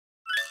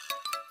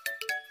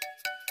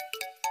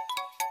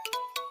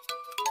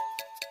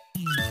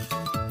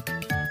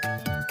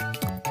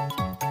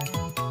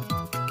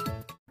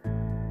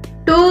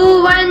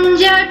Two one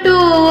ja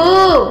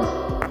two.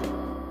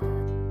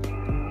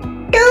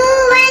 Two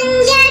one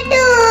ja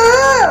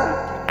two.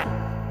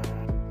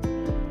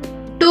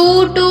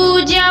 Two two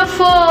ja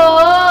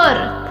four.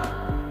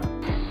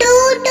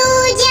 Two two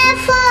ja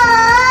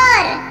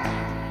four.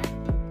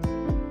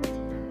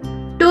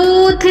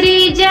 Two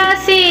three ja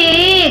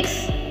six.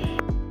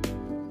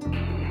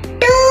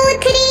 Two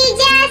three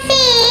ja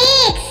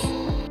six.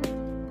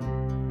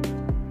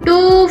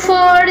 Two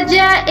four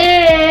ja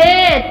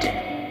eight.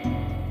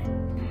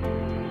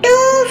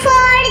 Two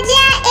four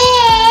ja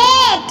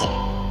eight.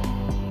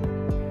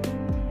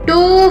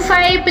 Two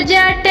five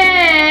ja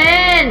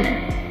ten.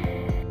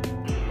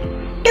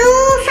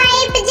 Two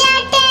five ja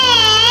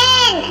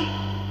ten.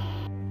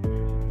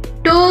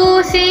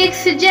 Two six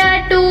ja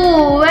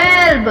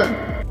 12.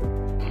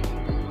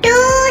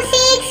 Two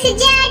six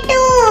ja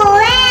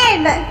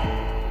 12.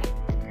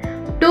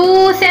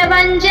 Two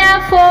seven ja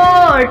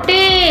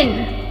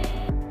 14.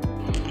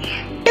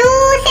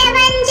 Two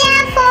seven ja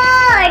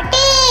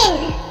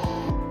 14.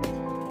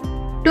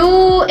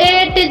 Two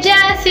eight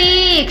ja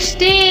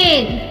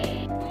 16.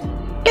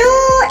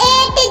 Two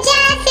eight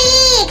ja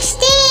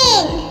 16.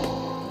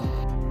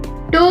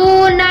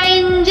 Two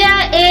nine ja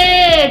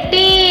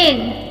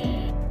 18.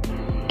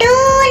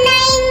 Two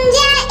nine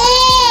ja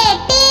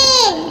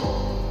 18.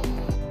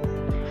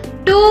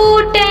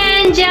 Two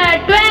ten ja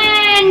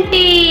 20.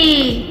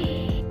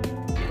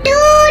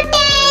 Two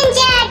ten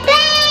ja 20.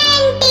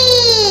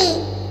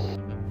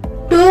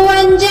 Two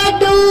one ja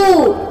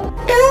two.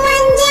 Two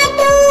one ja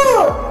two.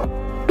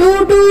 Two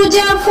two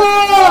ja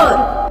four.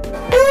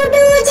 Two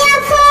two ja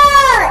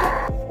four.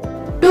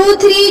 Two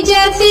three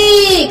ja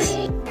six.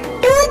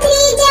 Two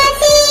three ja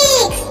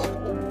six.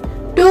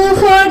 Two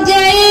four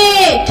ja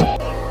eight.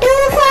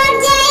 Two four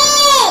ja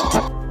eight.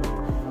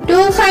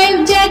 Two five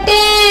ja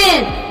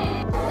 10.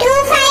 Two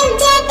five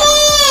ja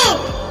 10.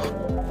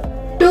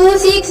 Two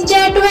six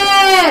ja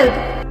 12.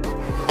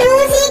 Two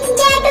six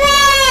ja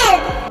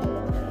 12.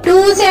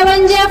 Two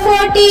seven ja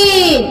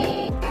 14.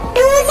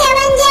 Two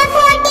seven ja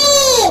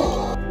 14.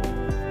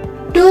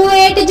 Two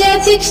eight ja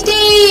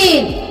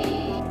 16.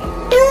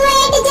 Two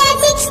eight ja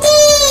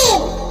 16.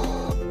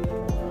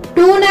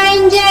 Two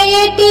nine ja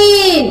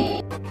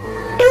 18.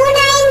 Two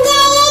nine ja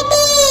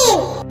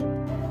 18.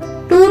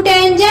 Two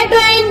ten ja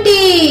 20.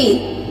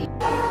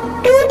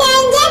 Two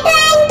ten ja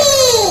 20.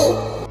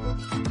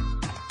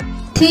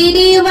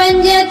 Three one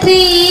ja 3.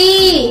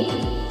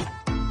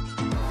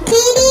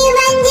 Three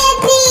one ja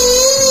 3.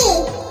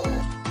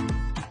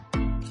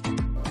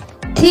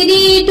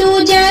 Three two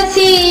ja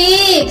 6.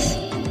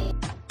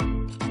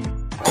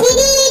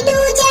 Three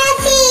two ja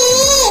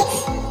 6.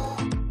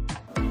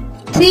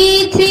 Three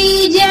three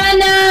ja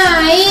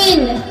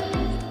 9.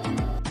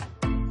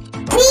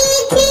 Three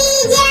three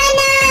ja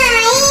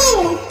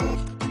 9.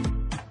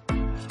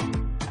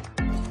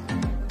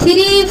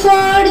 Three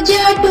four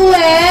ja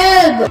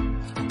 12.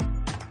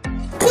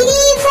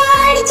 Three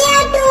four ja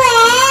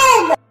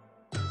 12.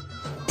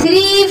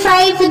 Three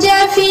five ja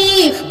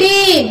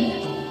 15.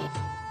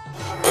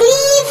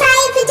 Three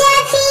five ja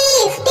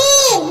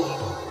 15.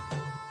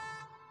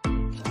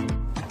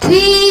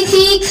 Three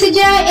six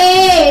ja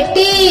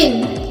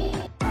 18.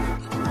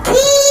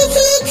 Three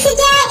six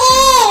ja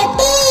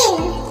 18.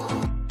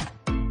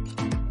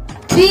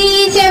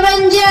 Three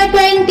seven ja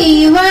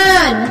 21.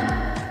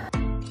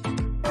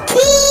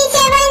 Three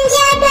seven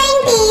ja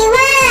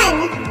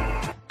 21.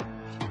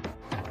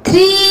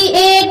 Three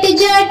eight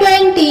ja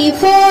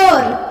 24.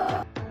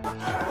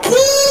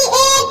 Three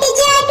eight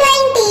ja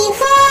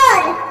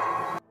 24.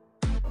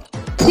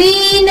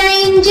 Three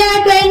nine ja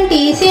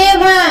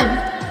 27.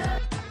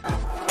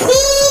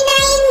 Three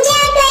nine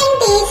ja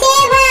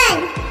 27.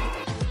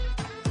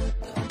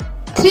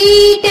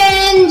 Three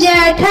ten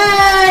ja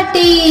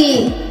 30.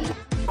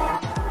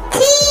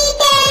 Three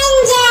ten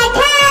ja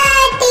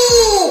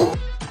 30.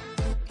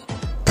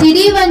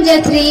 Three one ja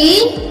 3.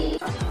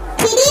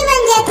 Three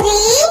one ja 3.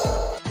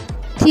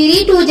 Three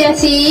two ja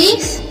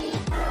 6.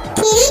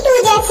 Three two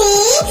ja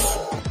 6.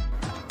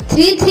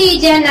 Three three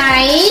ja 9.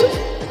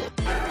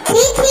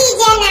 Three three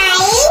ja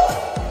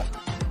 9.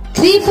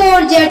 Three four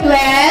ja 12.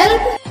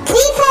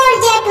 Three four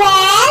ja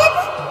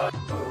 12.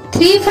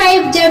 Three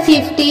five ja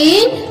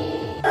 15.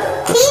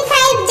 Three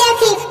five ja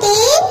 15.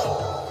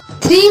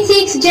 Three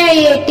six ja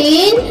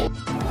 18.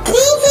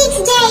 Three six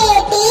ja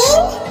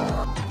 18.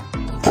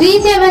 Three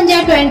seven ja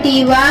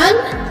 21.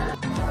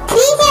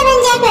 Three seven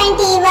ja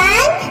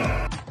 21.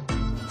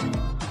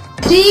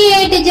 Three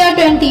eight ja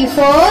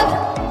 24.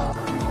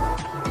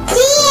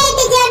 Three eight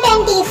ja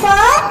 24.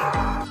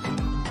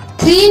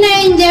 Three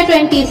nine ja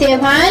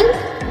 27.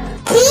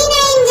 Three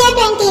nine ja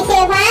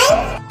 27.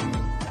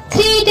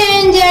 Three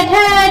ten ja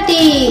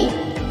 30.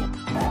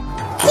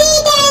 Three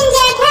ten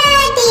ja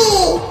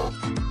 30.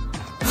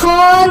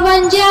 Four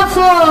one ja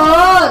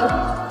 4.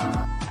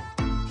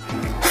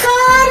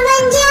 Four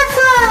one ja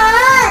 4.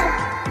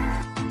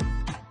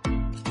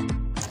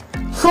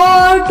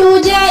 Four two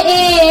ja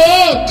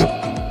 8.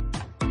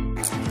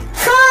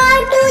 Four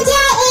two ja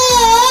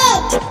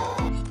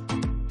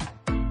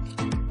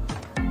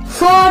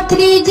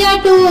 3 ja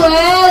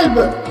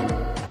 12.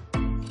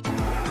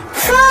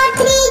 4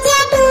 3 ja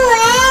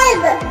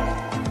 12.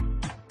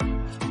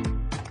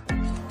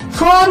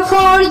 4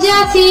 4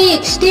 ja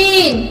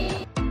 16.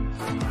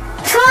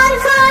 4 4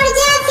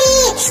 ja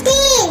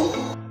 16.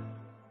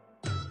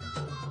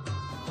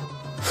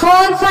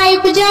 4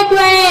 5 ja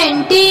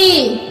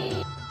 20.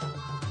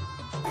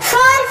 4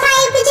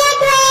 5 ja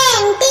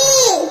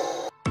 20.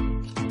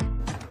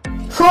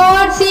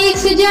 4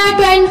 6 ja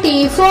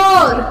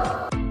 24.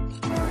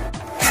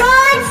 4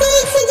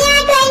 6 ja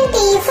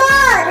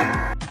 24.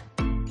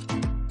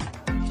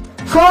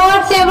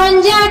 4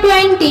 7 ja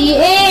 28. 4 7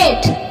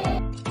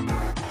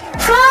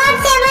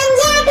 ja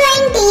 28. 4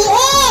 8 ja 32.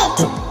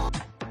 4 8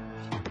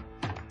 ja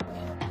 32.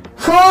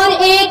 4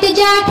 9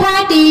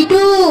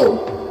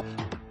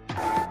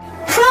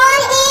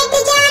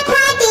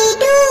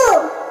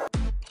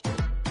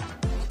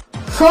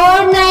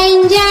 ja 36. 4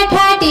 9 ja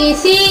 36.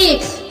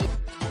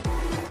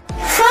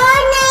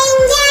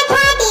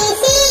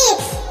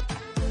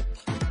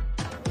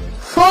 4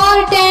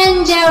 10 ja 40. 4 10 ja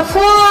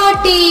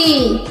 40. 4 1 ja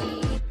 4. 4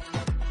 1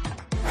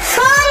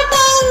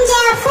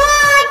 ja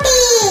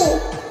 4.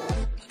 4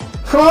 2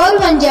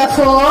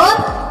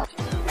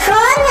 ja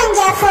 8. 4 2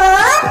 ja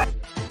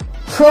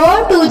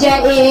 8.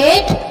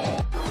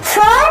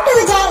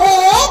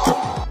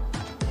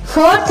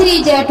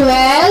 4 3 ja 12.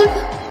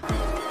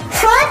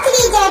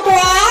 4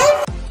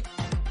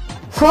 3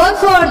 ja 12.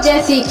 4 4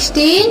 ja 16. 4 4 ja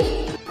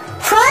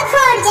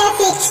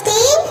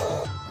 16.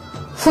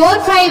 4 5 ja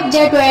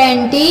 20.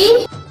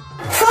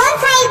 4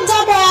 5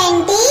 ja 20.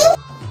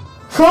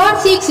 4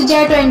 6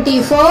 ja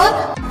 24.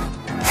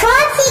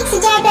 4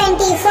 6 ja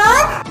 24.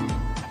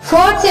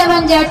 4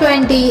 7 ja 28. 4 7 ja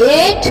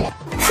 28.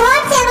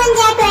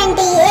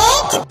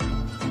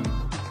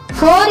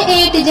 4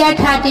 8 ja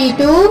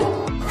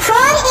 32. 4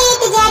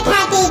 8 ja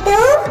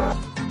 32.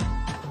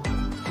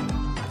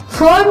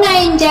 4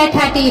 9 ja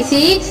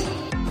 36. 4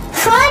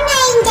 9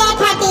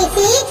 ja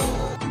 36.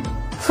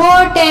 4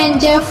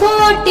 10 ja 40.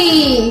 4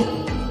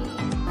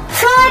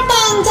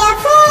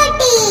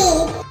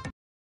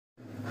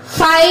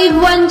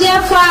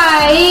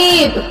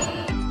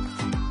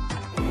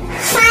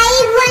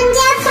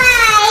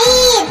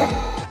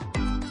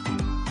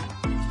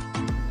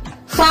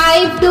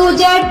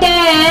 10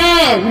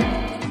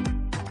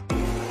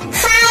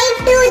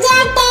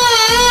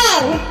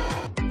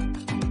 ja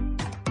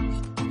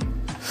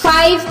 40.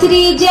 5 1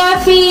 ja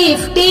 5.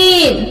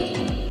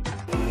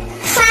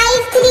 5 1 ja 5. 5 2 ja 10. 5 2 ja 10. 5 3 ja 15.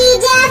 5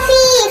 3 ja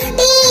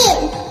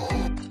 15.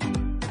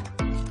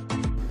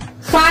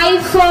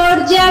 5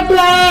 4 ja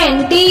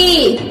 20.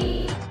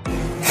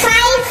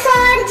 5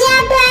 4 ja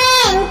 20.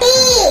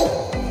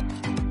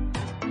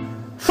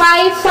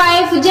 5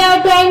 5 ja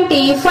 25.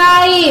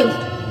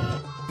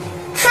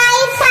 5 5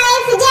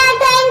 ja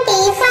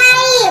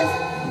 25.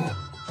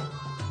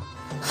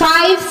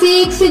 5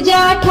 6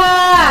 ja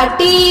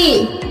 30.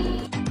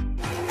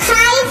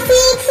 5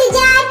 6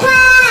 ja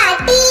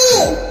 30.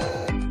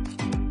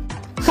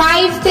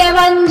 5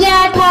 7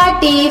 ja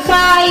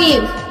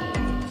 35.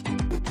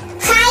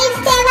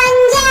 5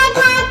 7 ja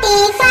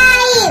 35.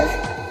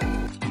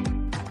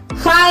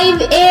 5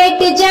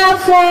 8 ja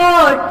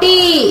 40.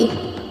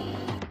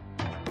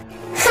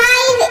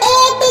 5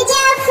 8 ja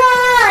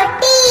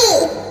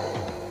 40.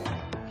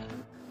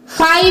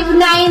 5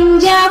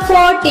 9 ja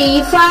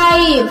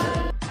 45.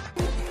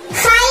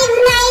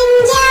 5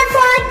 9 ja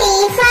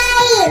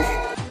 45.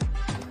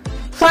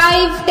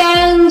 5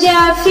 10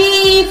 ja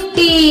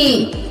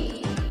 50.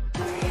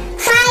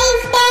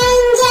 5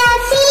 10 ja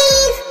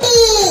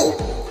 50.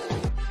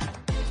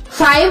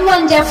 5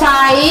 1 ja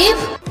 5.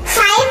 5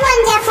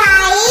 1 ja 5.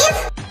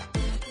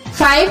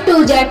 5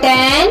 2 ja 10. 5 2 ja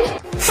 10.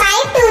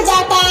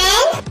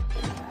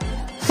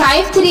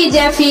 5 3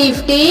 ja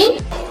 15.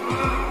 5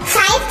 3 ja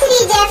 15. 5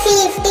 4 ja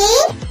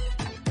 20.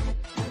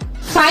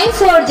 5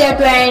 4 ja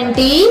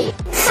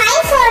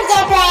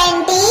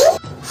 20.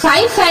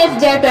 5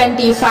 5 ja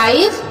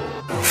 25.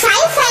 5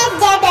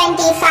 5 ja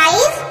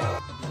 25.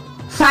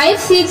 5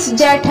 6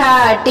 ja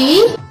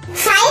 30.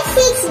 5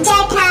 6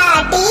 ja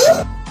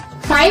 30.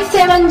 5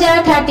 7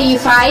 ja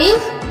 35.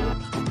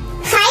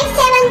 5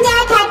 7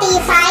 ja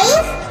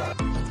 35.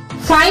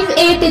 5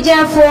 8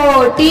 ja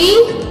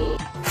 40.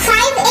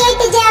 5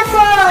 8 ja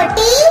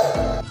 40.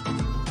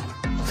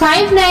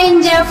 5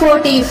 9 ja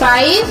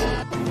 45.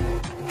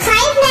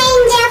 5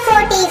 9 ja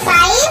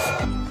 45.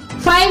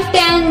 5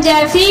 10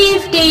 ja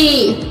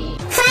 50.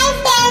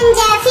 5 10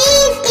 ja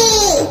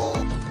 50.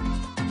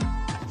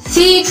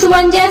 6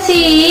 1 ja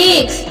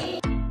 6.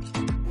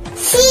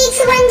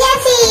 6 1 ja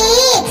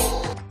 6.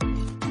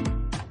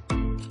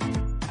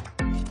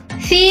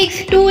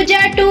 6 2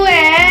 ja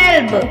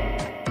 12.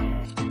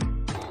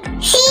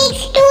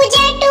 6 2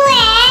 ja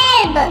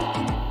 12.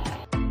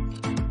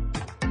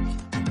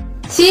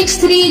 6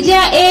 3 ja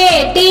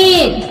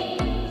 18.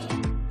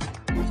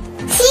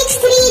 6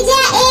 3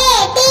 ja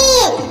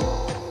 18.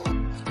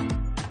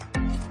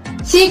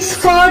 6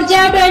 4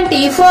 ja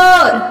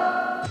 24.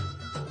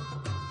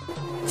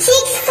 6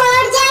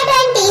 4 ja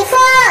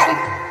 24.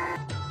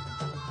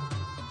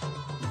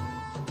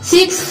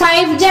 6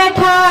 5 जा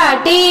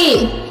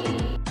 30.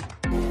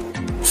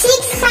 6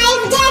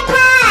 5 जा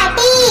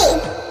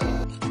 30.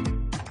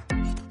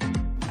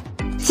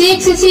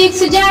 6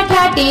 6 जा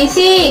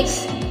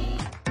 36.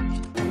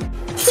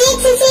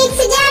 6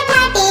 6 जा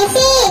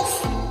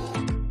 36.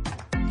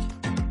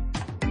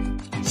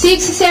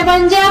 6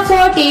 7 जा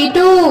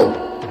 42.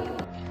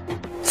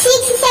 6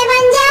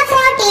 7 जा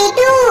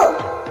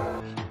 42.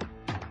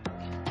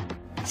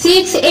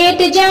 6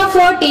 8 जा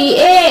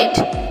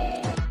 48.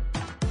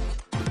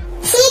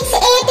 6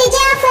 8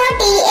 जा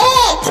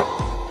 48.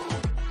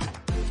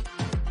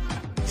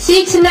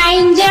 6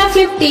 9 जा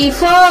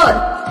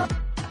 54.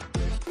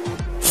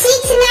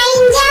 6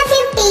 9 जा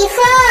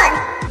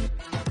 54.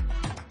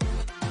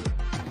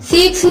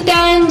 6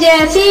 10 जा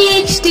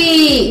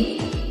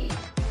 60.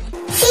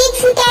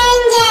 6 10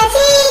 जा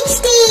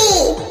 60.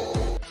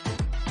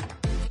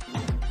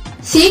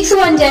 6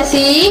 1 जा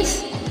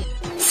 6.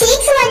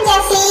 6 1 जा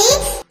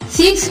 6.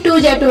 6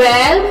 2 जा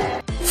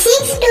 12.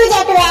 6 2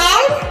 जा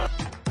 12.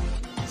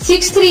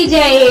 6 3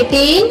 जा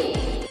 18.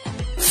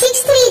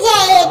 6 3 जा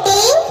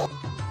 18.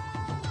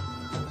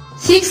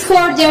 6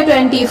 4 जा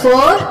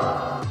 24.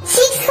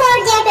 6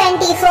 4 जा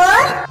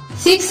 24.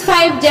 6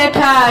 5 जा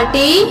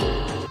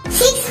 30.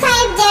 6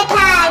 5 जा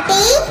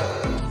 30.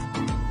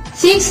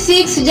 6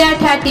 6 जा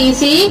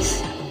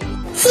 36.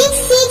 6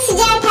 6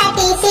 जा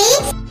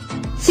 36.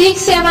 6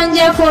 7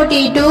 जा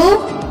 42.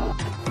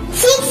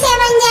 6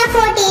 7 जा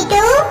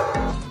 42.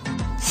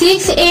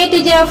 6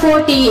 8 जा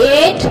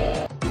 48.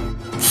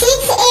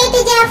 6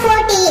 8 जा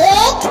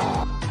 48.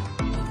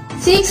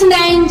 6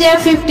 9 जा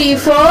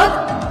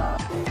 54.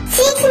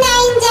 6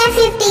 9 जा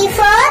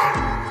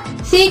 54.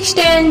 6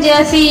 10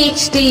 जा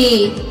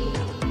 60.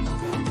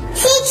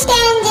 6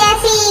 10 जा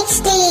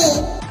 60.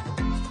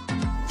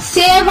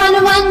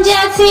 7 1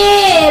 जा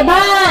 7.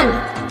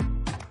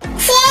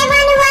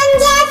 7 1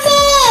 जा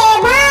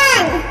 7.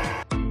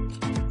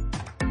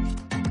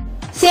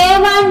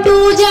 7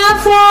 2 जा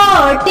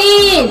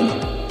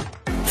 14.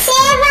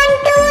 7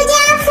 2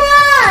 जा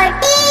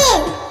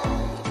 14.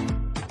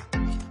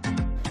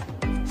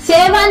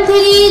 7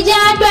 3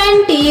 जा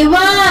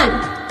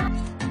 21.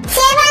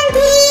 7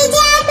 3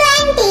 जा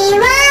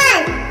 21.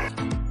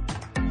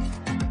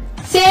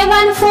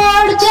 7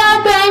 4 जा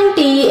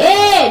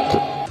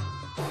 28.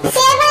 7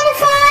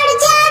 4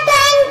 जा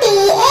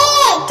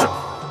 28.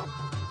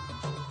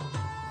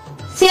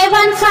 7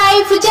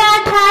 5 जा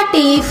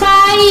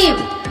 35.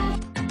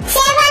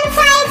 7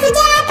 5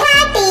 जा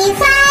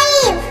 35.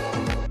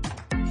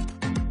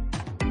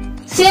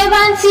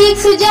 7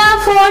 6 जा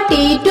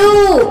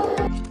 42.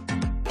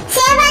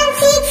 7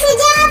 6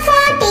 जा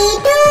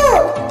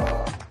 42.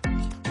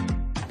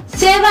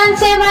 7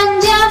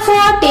 7 जा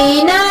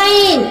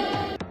 49.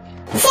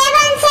 7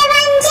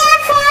 7 जा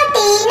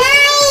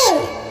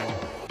 49.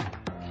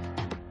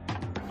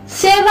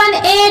 7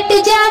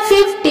 8 जा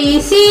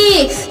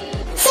 56.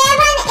 7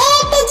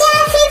 8 जा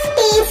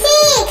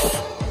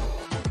 56.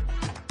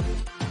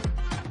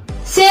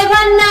 7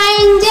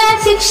 9 जा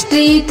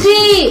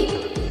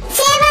 63.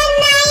 7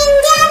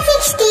 9 जा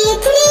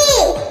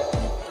 63.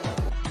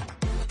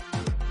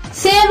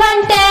 7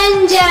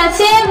 10 जा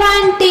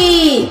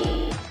 70.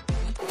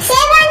 7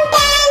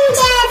 10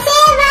 जा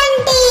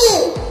 70.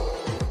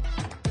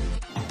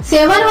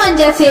 7 1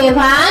 जा 7.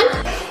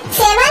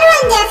 7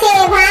 1 जा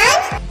 7.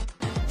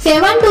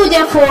 7 2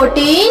 जा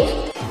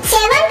 14.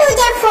 7 2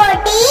 जा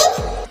 14.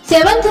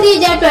 7 3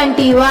 जा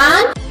 21.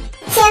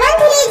 7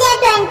 3 जा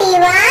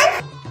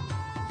 21.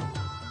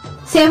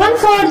 7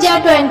 4 जा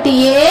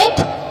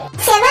 28.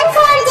 7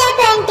 4 जा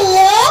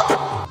 28.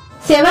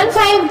 7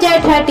 5 जा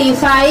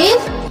 35.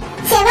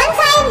 7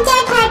 5 जा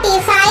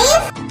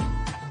 35.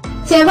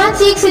 7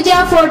 6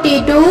 जा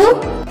 42.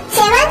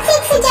 7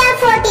 6 जा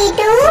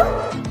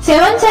 42.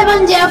 7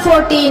 7 जा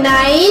 49.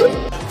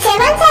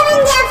 7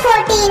 7 जा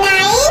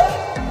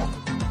 49.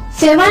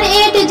 7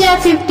 8 जा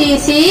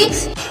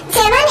 56.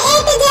 7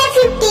 8 जा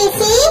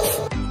 56.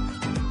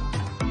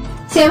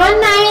 7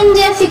 9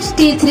 जा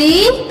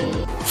 63.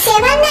 7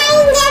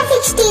 9 जा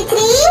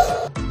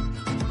 63.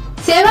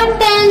 7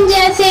 10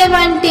 जा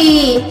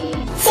 70.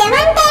 7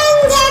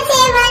 10 जा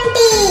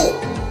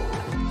 70.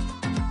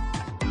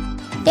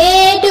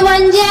 8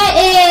 1 जा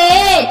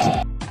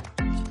 8.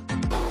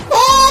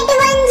 8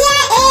 1 जा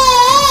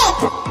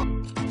 8.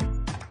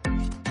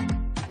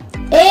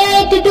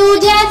 8 2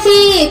 जा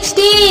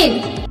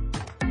 16.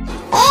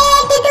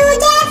 8 2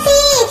 जा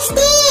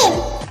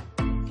 16.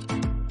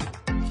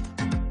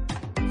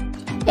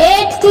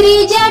 8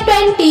 3 जा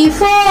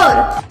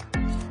 24.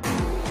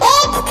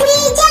 8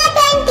 3 जा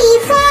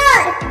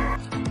 24.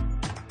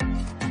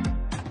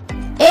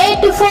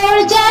 8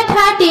 4 जा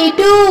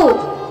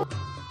 32.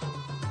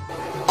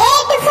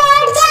 8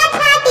 4 जा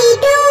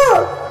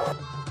 32.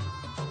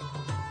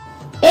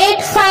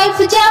 8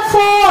 5 जा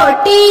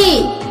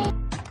 40.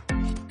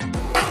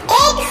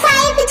 8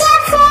 5 जा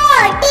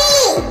 40.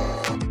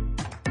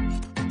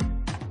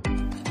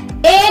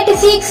 8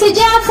 6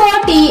 जा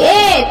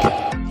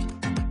 48.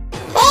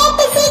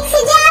 8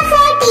 6 जा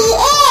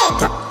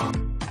 48.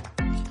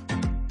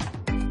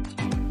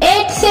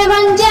 8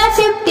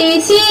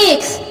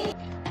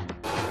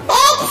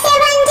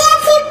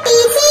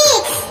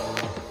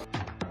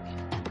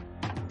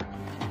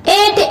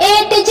 8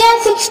 8 जा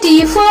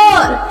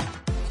 64.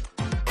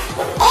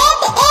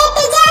 8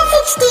 8 जा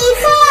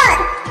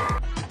 64.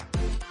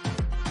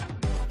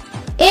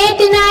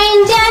 8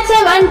 9 जा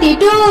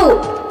 72.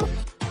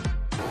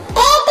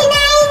 8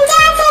 9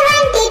 जा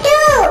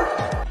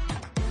 72.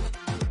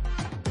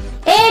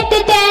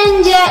 8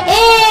 10 जा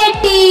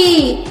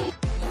 80.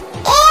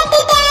 8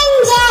 10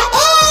 जा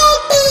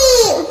 80.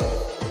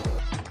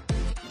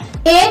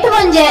 8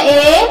 1 जा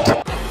 8.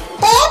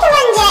 8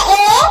 1 जा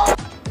 8.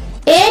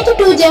 8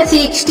 2 जा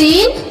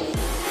 16.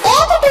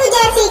 8 2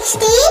 जा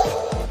 16.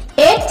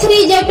 8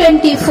 3 जा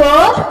 24.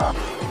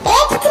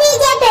 8 3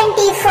 जा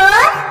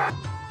 24.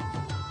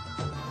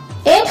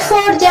 8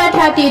 4 जा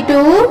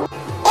 32.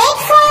 8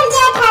 4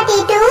 जा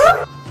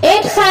 32.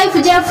 8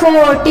 5 जा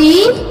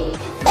 40.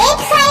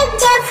 8 5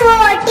 जा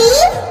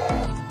 40.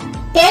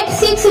 8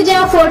 6 जा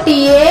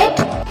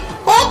 48.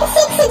 8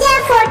 6 जा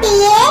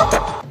 48.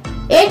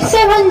 8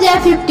 7 जा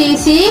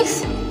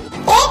 56.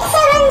 8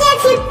 7 जा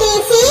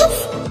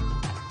 56.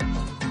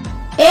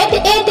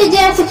 8 8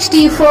 जा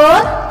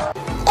 64.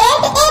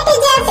 8 8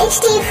 जा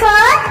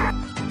 64.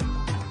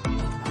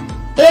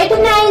 8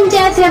 9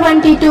 जा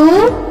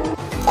 72.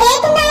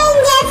 8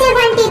 9 जा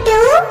 72.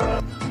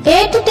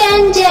 8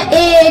 10 जा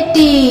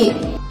 80.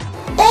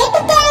 8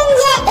 10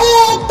 जा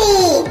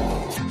 80.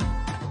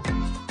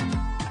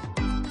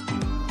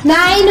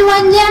 9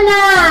 1 जा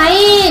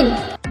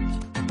 9.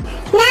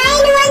 9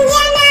 1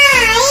 जा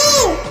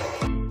 9.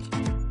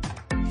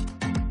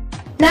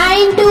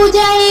 9 2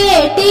 जा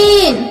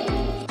 18.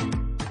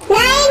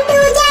 9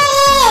 2 जा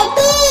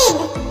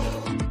 18.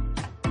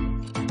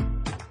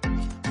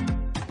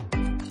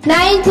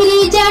 9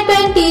 3 जा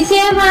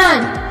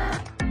 27.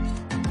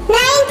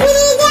 9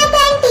 3 जा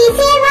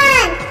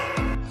 27.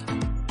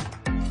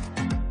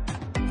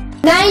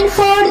 9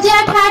 4 जा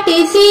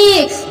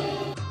 36.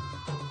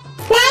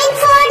 9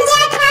 4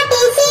 जा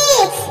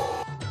 36.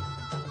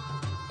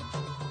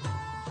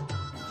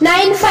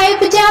 9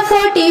 5 जा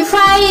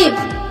 45.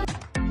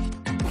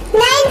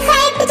 9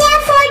 5 जा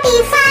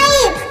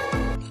 45.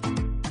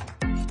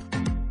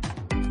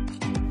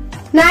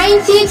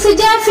 9 6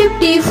 जा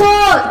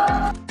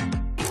 54.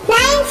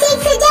 9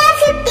 6 जा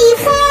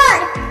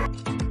 54.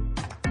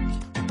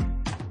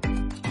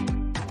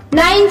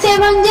 9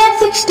 7 जा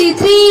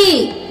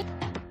 63.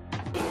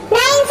 9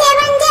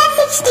 7 जा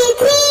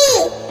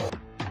 63.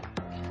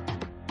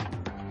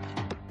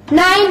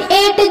 9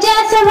 8 जा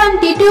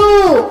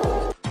 72.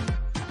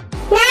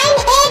 9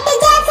 8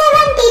 जा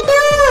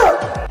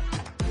 72.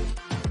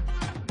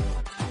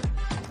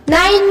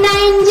 9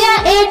 9 जा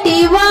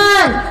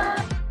 81.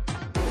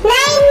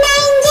 9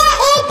 9 जा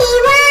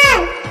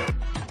 81.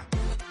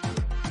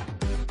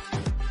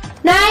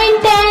 9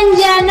 10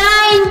 जा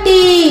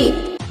 90.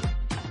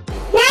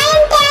 9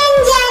 10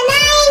 जा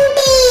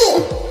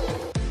 90.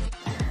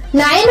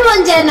 9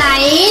 1 जा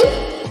 9.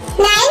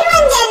 9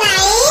 1 जा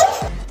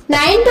 9.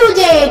 9 2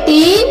 जा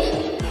 18.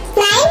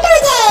 9 2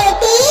 जा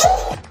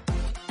 18.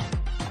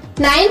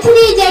 9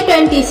 3 जा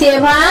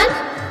 27.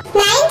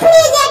 9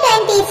 3 जा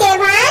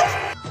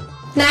 27.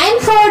 9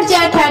 4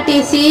 जा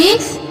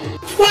 36.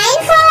 9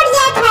 4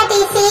 जा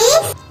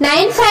 36.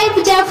 9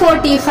 5 जा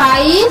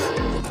 45.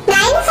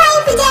 9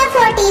 5 जा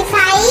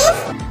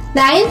 45.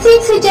 9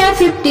 6 जा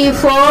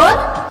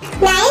 54.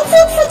 9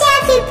 6 जा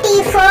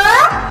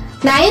 54.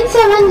 9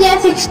 7 जा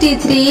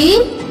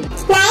 63.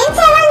 9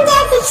 7 जा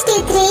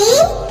 63.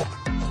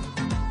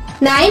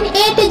 9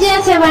 8 जा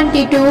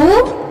 72.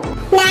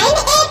 9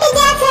 8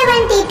 जा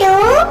 72.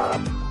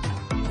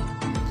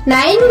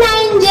 9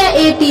 9 जा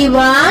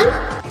 81.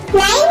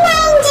 9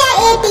 9 जा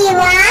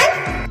 81.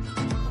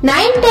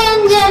 9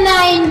 10 जा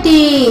 90.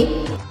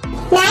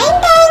 9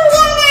 10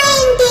 जा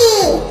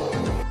 90.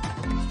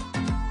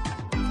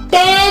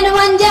 10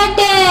 1 जा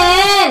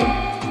 10.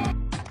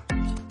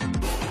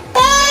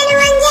 10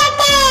 1 जा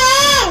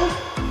 10.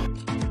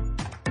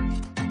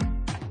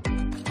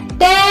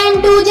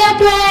 10 2 जा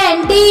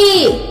 20.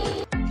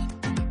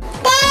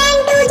 10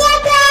 2 जा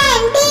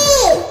 20.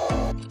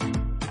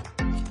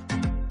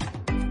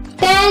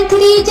 10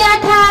 3 जा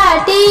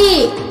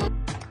 30.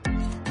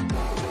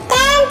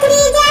 10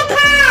 3 जा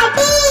 30.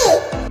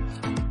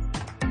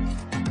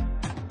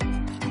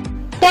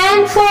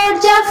 10 4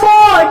 जा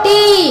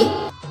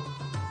 40.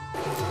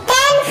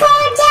 10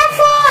 4 जा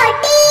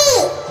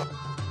 40.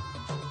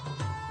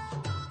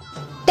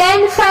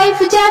 10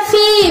 5 जा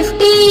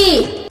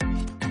 50.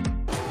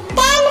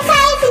 10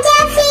 5 जा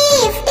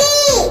 50.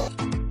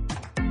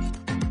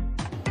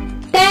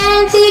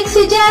 10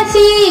 6 जा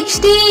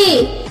 60.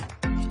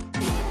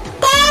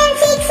 10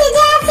 6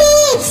 जा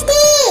 60.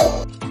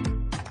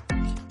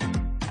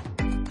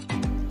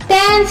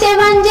 10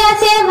 7 जा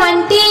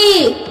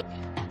 70.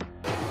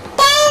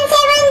 10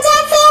 7 जा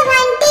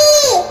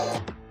 70.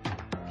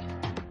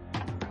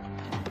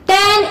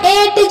 10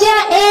 8 जा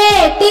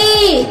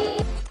 80.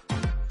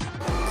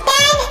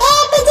 10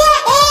 8 जा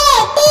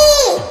 80.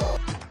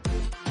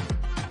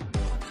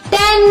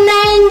 10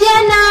 9 जा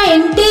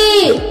 90.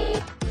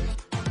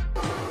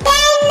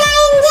 10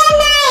 9 जा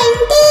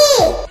 90.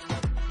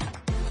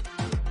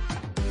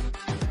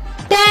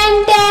 10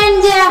 10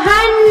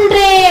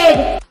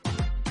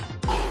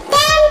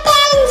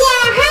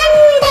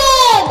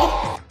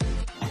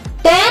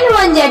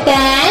 जा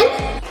 10,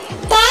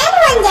 10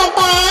 1 जा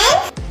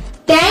 10,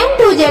 10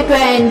 2 जा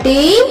 20,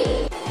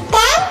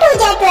 10 2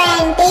 जा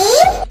 20,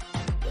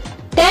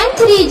 10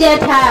 3 जा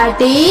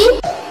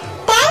 30,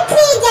 10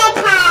 3 जा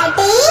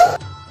 30,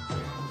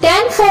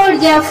 10 4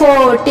 जा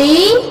 40,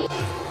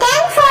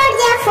 10 4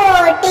 जा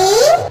 40,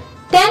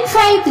 10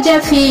 5 जा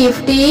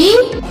 50,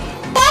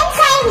 10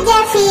 5 जा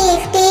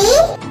 50,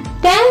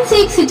 10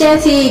 6 जा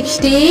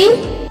 60,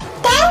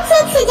 10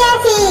 6 जा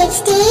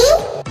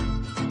 60,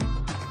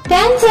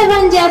 10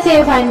 7 जा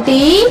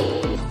 70,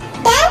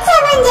 10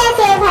 7 जा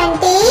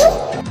 70,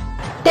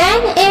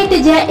 10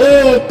 8 जा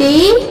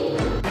 80,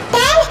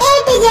 10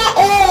 8 जा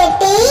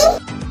 80,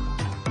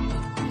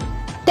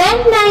 10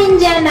 9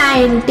 जा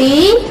 90,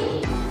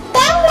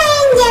 10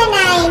 9 जा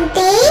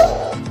 90,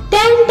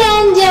 10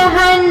 10 जा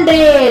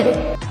 100.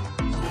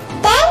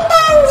 10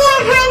 10 जा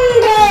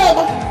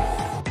 100.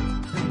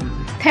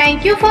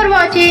 Thank you for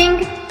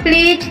watching.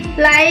 Please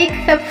like,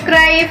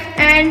 subscribe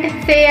and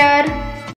share.